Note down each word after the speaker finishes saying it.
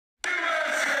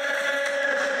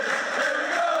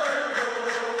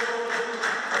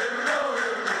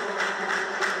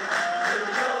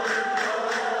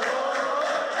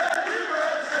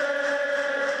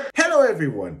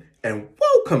everyone, and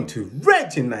welcome to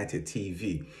Red United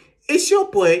TV. It's your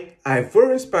boy,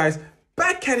 Enquires,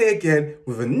 back at it again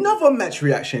with another match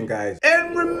reaction, guys.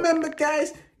 And remember,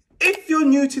 guys, if you're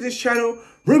new to this channel,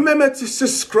 remember to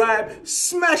subscribe,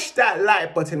 smash that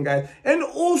like button, guys. And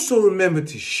also remember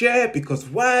to share, because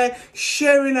why?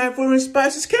 Sharing Enquires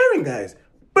is caring, guys.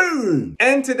 Boom!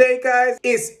 And today, guys,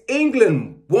 it's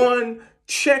England 1,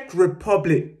 Czech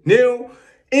Republic 0.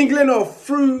 England are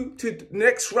through to the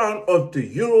next round of the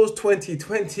Euros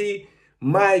 2020.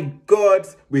 My God,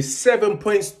 with 7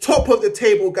 points, top of the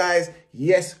table, guys.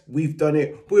 Yes, we've done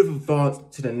it. We've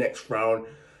advanced to the next round.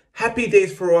 Happy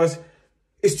days for us.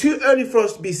 It's too early for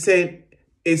us to be saying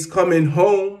it's coming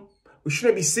home. We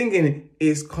shouldn't be singing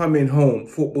it's coming home.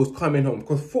 Football's coming home,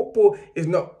 because football is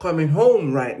not coming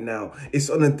home right now. It's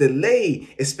on a delay,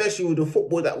 especially with the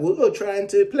football that we're trying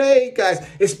to play, guys.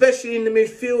 Especially in the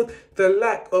midfield, the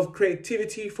lack of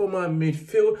creativity from our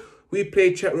midfield. We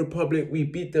played Czech Republic. We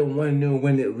beat them 1-0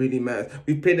 when it really matters.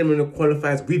 We played them in the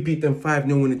qualifiers. We beat them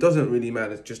 5-0 when it doesn't really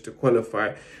matter, just to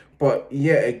qualify. But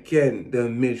yet again, the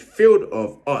midfield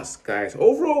of us, guys.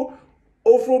 Overall,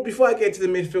 before I get to the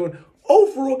midfield,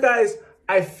 overall, guys,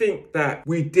 I think that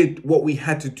we did what we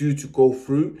had to do to go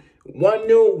through.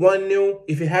 1-0, 1-0.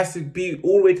 If it has to be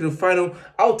all the way to the final,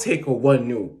 I'll take a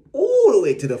 1-0 all the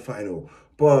way to the final.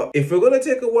 But if we're going to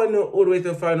take a 1-0 all the way to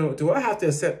the final, do I have to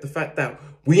accept the fact that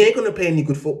we ain't going to play any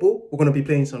good football? We're going to be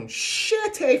playing some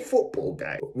shitty football,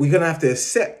 guys. We're going to have to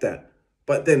accept that.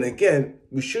 But then again,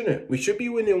 we shouldn't. We should be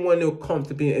winning 1-0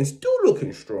 comfortably and still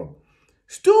looking strong.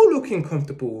 Still looking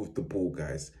comfortable with the ball,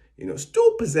 guys. You know,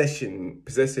 still possessing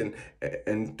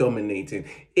and dominating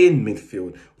in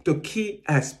midfield. The key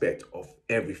aspect of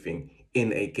everything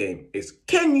in a game is,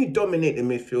 can you dominate the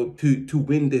midfield to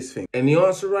win this thing? And the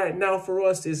answer right now for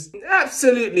us is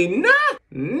absolutely not.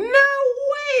 No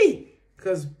way.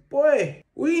 Because, boy,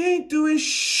 we ain't doing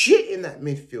shit in that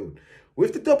midfield.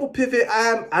 With the double pivot,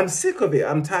 I'm sick of it.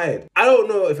 I'm tired. I don't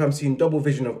know if I'm seeing double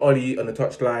vision of Ollie on the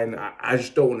touchline. I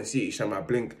just don't want to see it each time I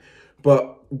blink.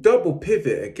 But double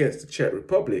pivot against the Czech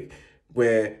Republic,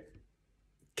 where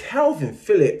Calvin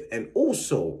Phillips and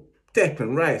also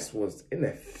Declan Rice was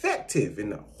ineffective in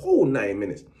the whole 90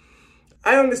 minutes.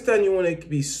 I understand you want to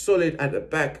be solid at the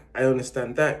back. I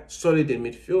understand that. Solid in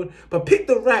midfield. But pick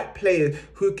the right players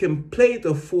who can play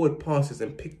the forward passes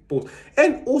and pick balls.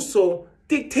 And also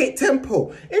dictate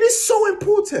tempo. It is so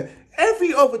important.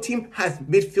 Every other team has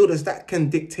midfielders that can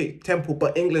dictate tempo,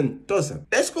 but England doesn't.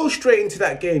 Let's go straight into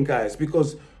that game, guys,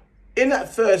 because in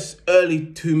that first early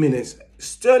 2 minutes,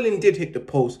 Sterling did hit the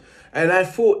post, and I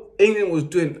thought England was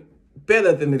doing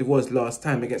better than it was last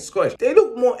time against Scottish. They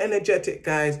looked more energetic,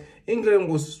 guys. England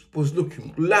was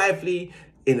looking lively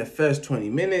in the first 20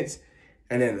 minutes,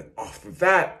 and then after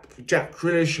that, Jack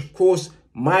Grealish, of course,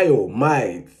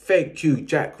 my, thank you,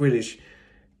 Jack Grealish,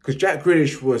 because Jack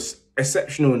Grealish was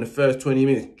exceptional in the first 20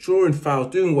 minutes, drawing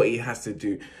fouls, doing what he has to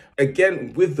do.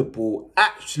 Again, with the ball,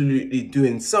 absolutely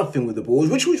doing something with the ball,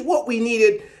 which was what we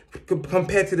needed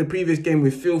compared to the previous game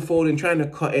with Phil Foden trying to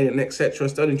cut in and etc.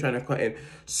 Sterling trying to cut in.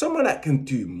 Someone that can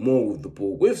do more with the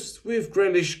ball. With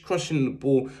Grealish crushing the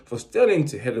ball for Sterling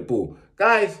to head the ball.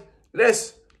 Guys,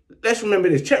 let's remember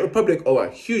this. Czech Republic are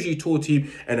a hugely tall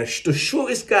team, and the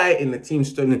shortest guy in the team,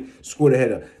 Sterling, scored a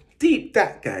header. Deep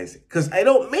that, guys, because it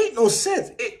don't make no sense.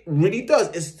 It really does.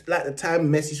 It's like the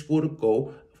time Messi scored a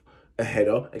goal, a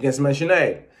header against Manchester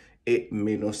United. It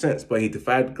made no sense, but he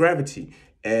defied gravity.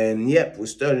 And yep, with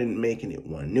Sterling making it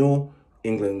 1-0,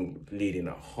 England leading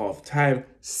at half time.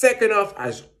 Second half,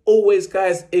 as always,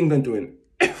 guys, England doing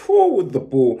F4 with the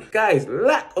ball. Guys,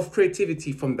 lack of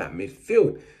creativity from that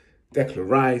midfield. Declan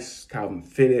Rice, Calvin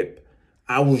Phillips.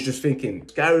 I was just thinking,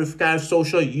 Gareth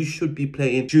Solskjaer, you should be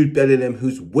playing Jude Bellingham,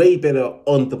 who's way better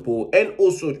on the ball and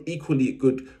also equally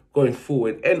good going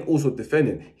forward and also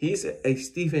defending. He's a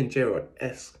Steven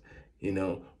Gerrard-esque, you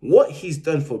know. What he's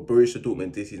done for Borussia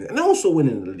Dortmund this season and also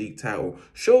winning the league title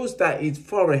shows that he's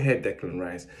far ahead Declan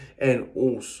Rice and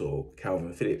also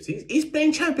Calvin Phillips. He's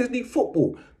playing Champions League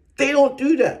football. They don't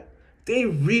do that. They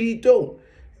really don't.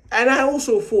 And I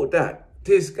also thought that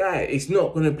this guy is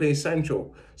not going to play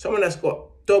Sancho. Someone that's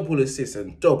got double assists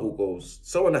and double goals.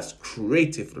 Someone that's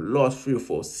creative for the last 3 or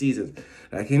 4 seasons.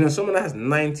 Like, you know, someone that has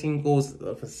 19 goals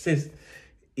of assists.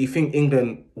 You think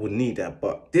England would need that.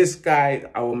 But this guy,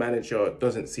 our manager,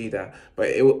 doesn't see that. But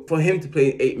for him to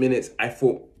play 8 minutes, I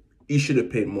thought he should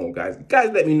have played more, guys. Guys,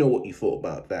 let me know what you thought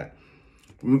about that.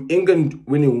 England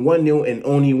winning 1-0 and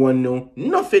only 1-0.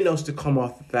 Nothing else to come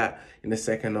after that in the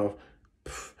second half.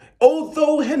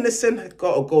 Although Henderson had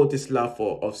got a goal disallowed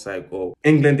for offside goal,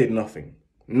 England did nothing.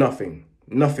 Nothing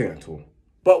at all.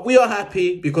 But we are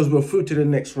happy because we're through to the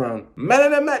next round. Man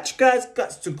of the match, guys,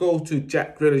 got to go to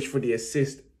Jack Grealish for the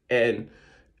assist and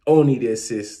only the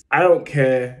assist. I don't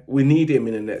care. We need him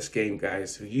in the next game,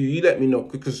 guys. You let me know,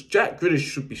 because Jack Grealish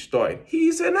should be starting.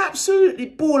 He's an absolutely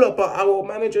baller, but our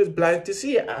manager is blind to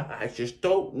see it. I just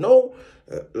don't know.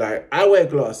 Like, I wear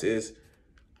glasses.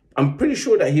 I'm pretty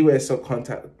sure that he wears some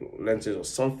contact lenses or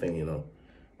something, you know.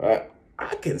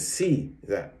 I can see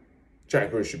that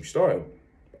Jack Grealish should be starting,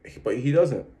 but he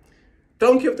doesn't.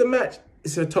 Donkey of the match.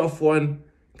 It's a tough one.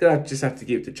 Gonna just have to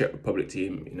give it to Czech Republic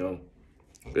team, you know.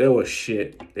 They were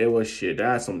shit. They were shit. They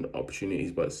had some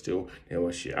opportunities, but still, they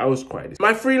were shit. I was quiet.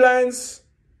 My three lines,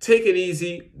 take it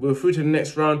easy. We're through to the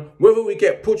next round. Whether we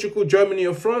get Portugal, Germany,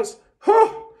 or France,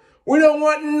 we don't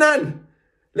want none.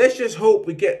 Let's just hope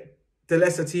we get the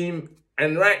lesser team.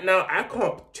 And right now, I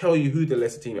can't tell you who the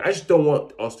lesser team is. I just don't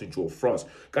want us to draw France.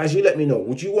 Guys, you let me know.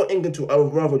 Would you want England to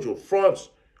rather draw France,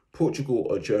 Portugal,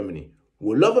 or Germany?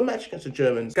 We'll love a match against the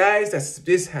Germans. Guys,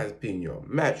 this has been your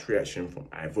match reaction from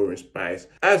Ivorian Spice.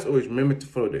 As always, remember to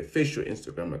follow the official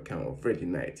Instagram account of Red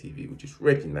United TV, which is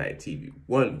Red United TV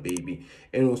 1, baby.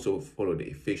 And also follow the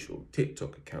official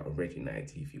TikTok account of Red United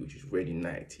TV, which is Red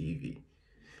United TV.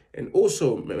 And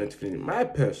also remember to follow my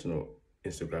personal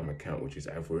Instagram account, which is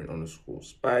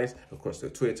Ivorian_Spice, across the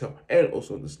Twitter and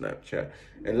also the Snapchat.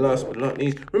 And last but not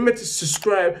least, remember to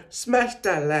subscribe, smash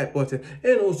that like button,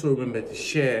 and also remember to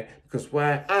share, because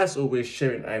why? As always,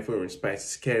 sharing Ivorian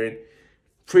Spice is caring.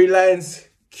 Three lines,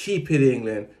 keep it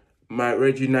England. My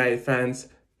Red United fans,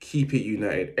 keep it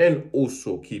united, and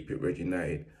also keep it Red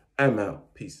United. I'm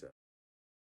out. Peace out.